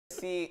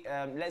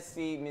let's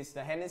see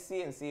Mr.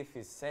 Hennessey and see if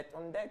he's set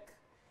on deck.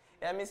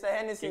 Yeah, Mr.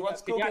 Hennessey,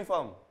 what's cooking,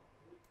 fam?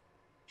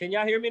 Can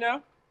y'all hear me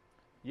now?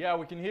 Yeah,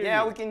 we can hear you.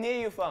 Yeah, we can hear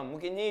you, fam.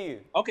 We can hear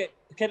you. Okay,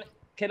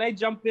 can I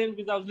jump in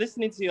because I was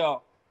listening to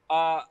y'all.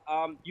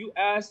 You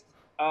asked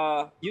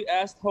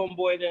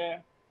homeboy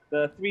there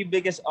the 3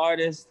 biggest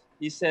artists.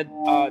 He said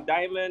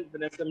Diamond,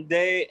 Vanessa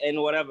Day,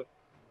 and whatever.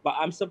 But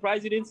I'm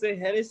surprised you didn't say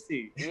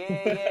Hennessey.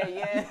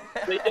 Yeah.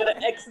 So you get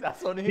an X.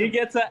 That's on him. He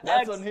gets an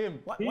That's X. on him.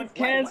 He's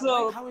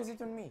canceled. How is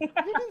it on me? You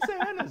didn't say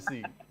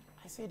Hennessey.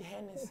 I said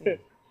Hennessey.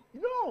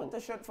 No. What the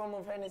short form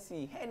of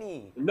Hennessy?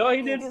 Henny. No,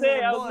 he didn't These say. are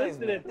the I was boys,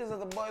 listening. man. These are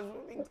the boys.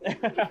 You know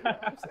what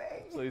I'm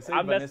saying? So you said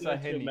I'm Vanessa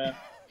Henny. You, man.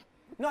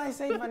 No, I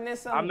said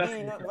Vanessa I'm B,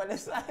 messing not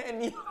Vanessa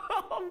Henny.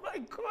 Oh my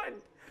God.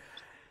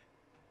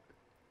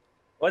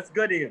 What's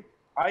good here?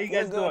 How are you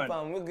guys doing?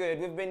 Fam. We're good.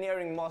 We've been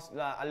hearing a lot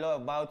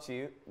about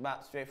you,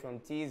 back straight from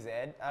TZ.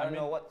 I don't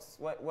know what's.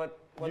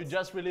 You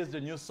just released a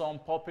new song,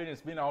 Poppin'.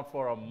 It's been out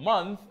for a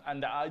month,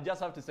 and I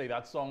just have to say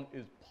that song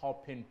is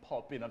popping.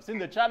 I've seen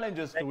the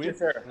challenges to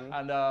it,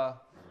 and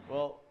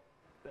well,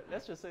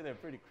 let's just say they're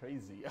pretty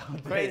crazy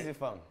out there. Crazy,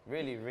 fam.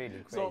 Really, really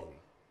crazy. So,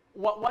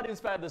 what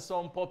inspired the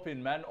song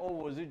Poppin', man?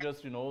 Or was it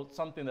just,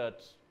 something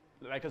that,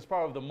 like, as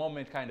part of the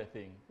moment kind of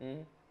thing?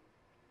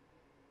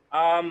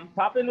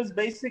 Poppin' was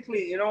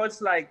basically,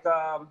 it's like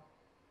I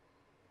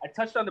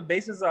touched on the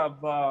basis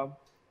of how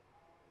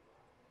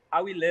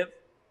we live,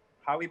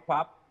 how we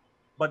pop,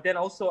 but then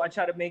also I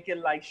try to make it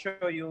like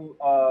show you,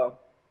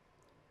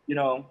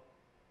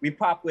 we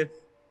pop with,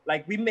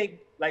 like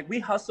we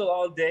hustle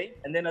all day,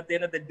 and then at the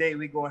end of the day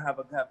we go and have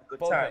a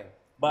good time.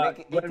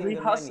 But when we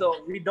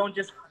hustle, we don't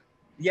just,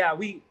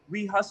 we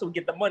hustle,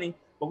 get the money,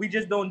 but we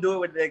just don't do it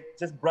with like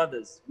just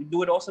brothers. We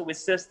do it also with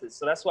sisters.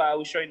 So that's why I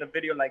was showing the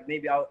video, like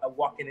maybe I'll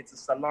walk into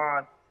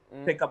salon,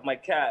 pick up my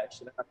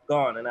cash, and I'm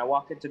gone. And I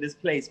walk into this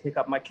place, pick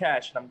up my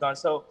cash, and I'm gone.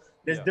 So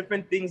there's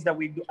different things that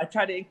we do. I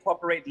try to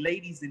incorporate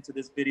ladies into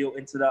this video,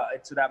 into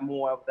that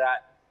more of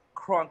that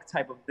crunk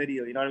type of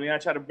video. You know what I mean? I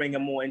try to bring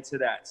them more into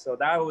that. So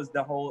that was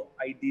the whole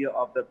idea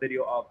of the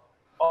video of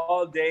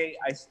all day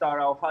I start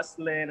out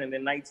hustling, and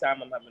then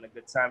nighttime I'm having a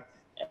good time.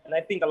 And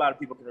I think a lot of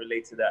people can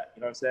relate to that.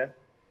 You know what I'm saying?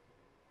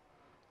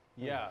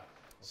 Yeah.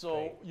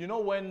 So,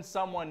 when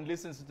someone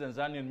listens to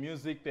Tanzanian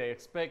music, they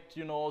expect,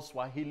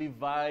 Swahili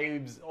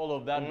vibes, all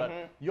of that, but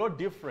you're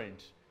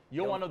different.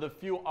 You're one of the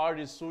few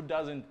artists who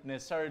doesn't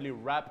necessarily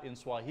rap in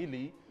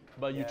Swahili,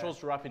 but you chose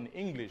to rap in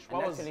English.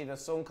 Actually, the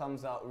song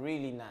comes out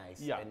really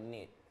nice and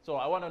neat. So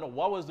I want to know,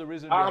 what was the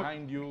reason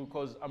behind you,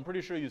 because I'm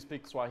pretty sure you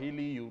speak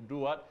Swahili, you do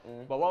what,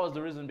 but what was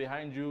the reason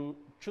behind you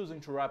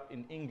choosing to rap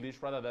in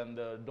English rather than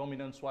the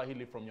dominant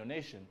Swahili from your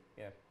nation?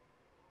 Yeah.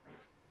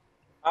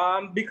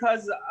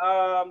 Because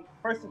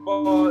first of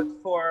all,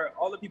 for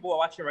all the people who are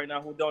watching right now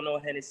who don't know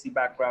Hennessey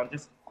background,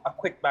 just a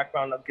quick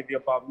background I'll give you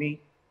about me.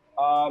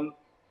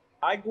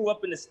 I grew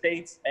up in the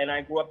States and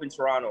I grew up in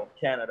Toronto,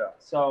 Canada.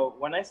 So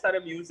when I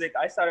started music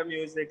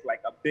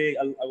like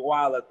a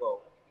while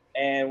ago.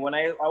 And when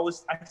I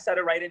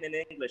started writing in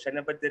English, I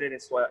never did it in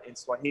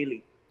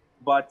Swahili,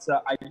 but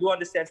I do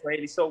understand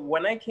Swahili. So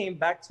when I came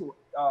back to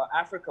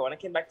Africa, when I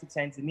came back to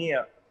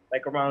Tanzania,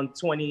 like around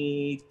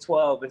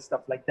 2012 and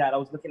stuff like that, I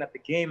was looking at the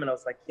game and I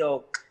was like,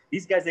 yo,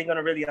 these guys ain't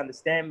gonna really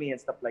understand me and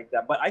stuff like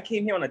that. But I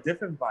came here on a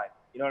different vibe,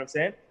 you know what I'm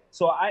saying?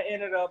 So I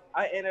ended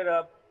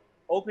up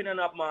opening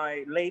up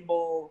my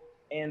label,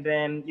 and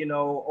then,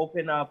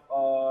 open up,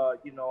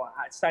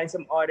 I signed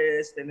some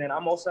artists, and then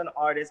I'm also an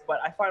artist, but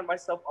I find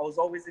myself, I was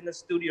always in the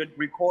studio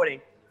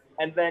recording.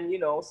 And then,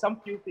 some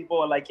few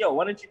people are like, yo,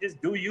 why don't you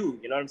just do you?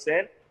 You know what I'm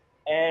saying?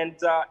 And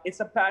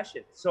it's a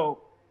passion. So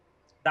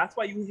that's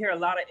why you hear a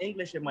lot of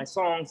English in my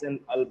songs and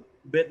a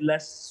bit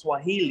less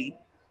Swahili.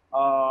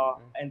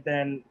 And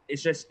then it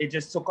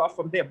just took off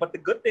from there. But the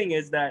good thing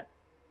is that,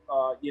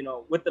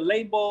 with the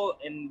label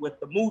and with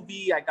the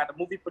movie, I got a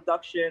movie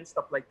production,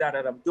 stuff like that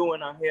I'm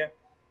doing out here.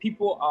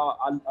 People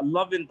are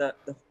loving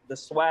the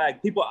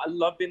swag. People are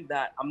loving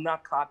that I'm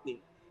not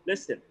copying.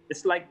 Listen,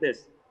 it's like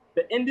this.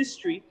 The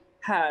industry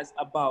has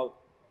about,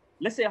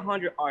 let's say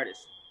 100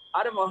 artists.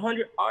 Out of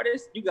 100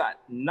 artists, you got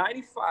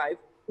 95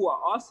 who are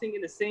all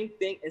singing the same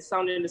thing and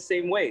sounding the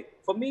same way.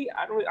 For me,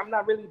 I'm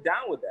not really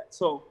down with that.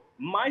 So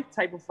my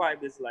type of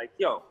vibe is like,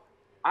 yo,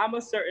 I'm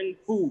a certain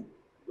food.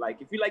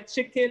 Like if you like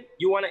chicken,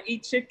 you wanna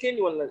eat chicken,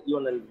 you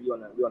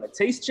wanna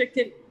taste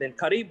chicken, then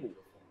karibu.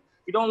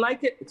 If you don't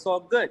like it, it's all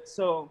good.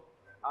 So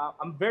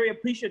I'm very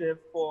appreciative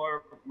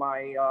for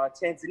my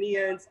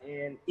Tanzanians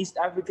and East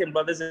African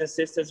brothers and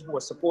sisters who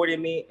are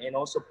supporting me and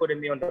also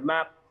putting me on the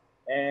map.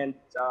 And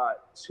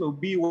to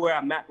be where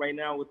I'm at right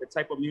now with the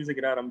type of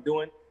music that I'm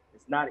doing,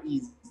 it's not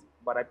easy,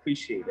 but I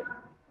appreciate it.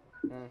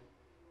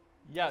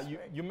 Yeah,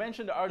 you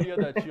mentioned earlier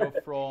that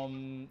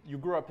you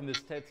grew up in the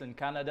States and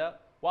Canada.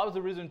 What was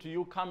the reason to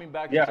you coming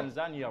back to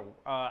Tanzania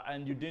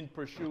and you didn't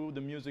pursue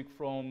the music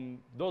from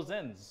those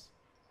ends?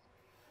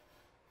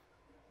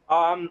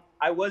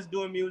 I was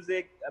doing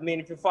music. I mean,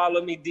 if you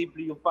follow me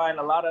deeply, you'll find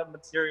a lot of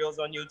materials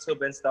on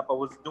YouTube and stuff. I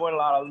was doing a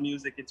lot of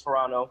music in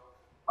Toronto.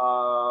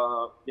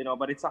 You know,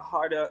 but it's a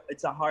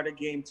harder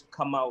game to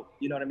come out.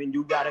 You know what I mean?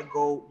 You gotta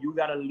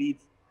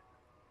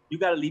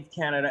leave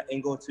Canada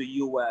and go to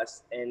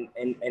US and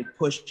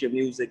push your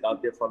music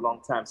out there for a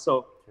long time.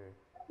 So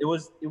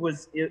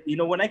you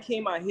know, when I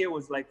came out here,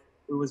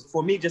 it was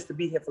for me just to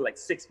be here for like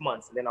 6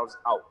 months, and then I was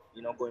out,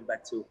 you know, going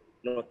back to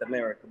North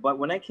America. But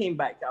when I came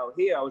back out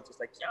here, I was just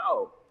like,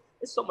 yo,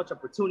 there's so much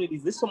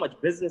opportunities, there's so much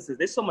businesses,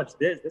 there's so much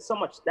this, there's so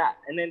much that.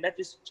 And then that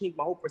just changed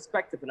my whole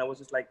perspective. And I was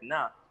just like,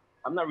 nah,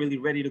 I'm not really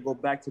ready to go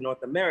back to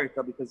North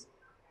America because,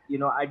 you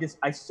know,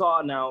 I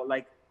saw now,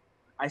 like,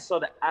 I saw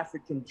the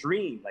African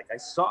dream. Like, I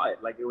saw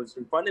it, like it was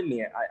in front of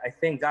me. I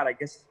thank God, I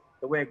guess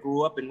the way I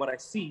grew up and what I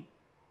see,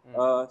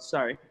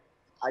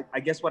 I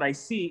guess what I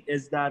see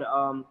is that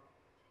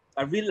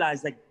I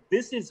realized, like,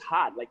 this is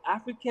hot. Like,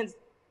 Africans,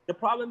 the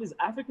problem is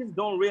Africans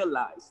don't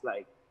realize,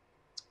 like,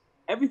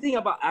 everything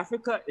about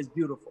Africa is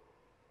beautiful.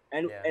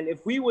 And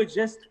if we were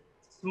just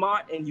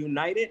smart and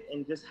united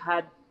and just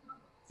had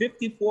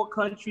 54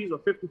 countries or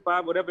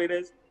 55, whatever it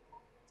is,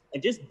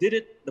 and just did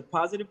it the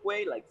positive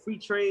way, like free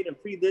trade and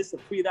free this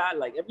and free that,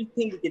 like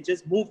everything we could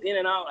just move in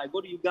and out. I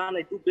go to Uganda,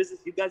 I do business,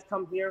 you guys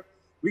come here,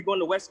 we go on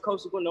the West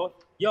Coast, we go north.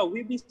 Yo,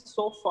 we'd be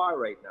so far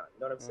right now,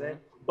 you know what I'm saying?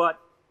 But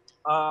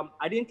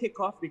I didn't kick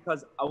off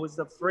because I was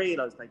afraid.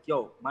 I was like,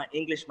 yo, my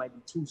English might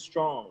be too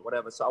strong,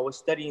 whatever. So I was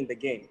studying the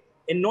game.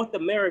 In North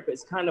America,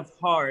 it's kind of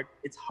hard.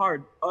 It's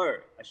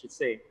harder, I should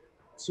say,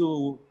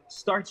 to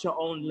start your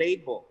own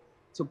label,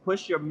 to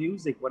push your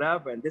music,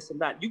 whatever, and this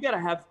and that. You gotta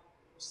have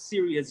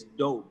serious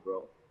dough,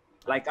 bro.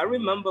 Like, I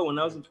remember when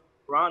I was in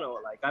Toronto,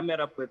 like, I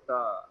met up with,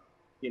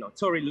 you know,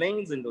 Tory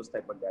Lanez and those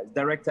type of guys,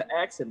 Director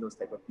X and those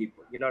type of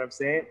people. You know what I'm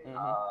saying?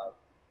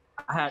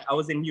 I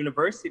was in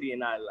university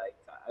and I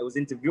was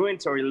interviewing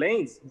Tory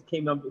Lanez.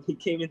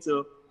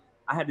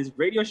 I had this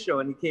radio show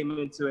and he came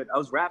into it. I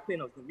was rapping,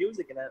 I was doing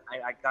music, and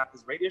I got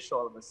this radio show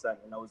all of a sudden,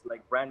 and I was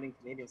like branding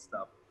Canadian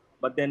stuff.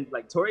 But then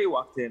like Tory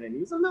walked in and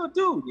he was a little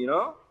dude, you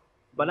know?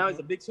 But now he's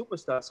a big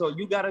superstar. So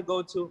you gotta go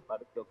on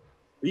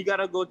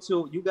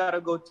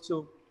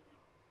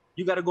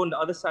the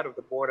other side of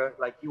the border,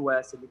 like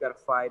US, and you gotta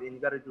fight, and you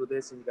gotta do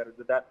this and you gotta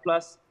do that.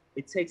 Plus,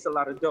 it takes a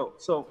lot of dough.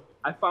 So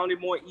I found it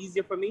more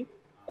easier for me.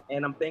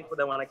 And I'm thankful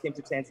that when I came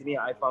to Tanzania,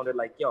 I found it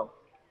like, yo,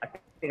 I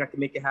think I can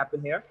make it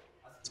happen here.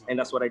 And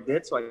that's what I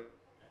did. So I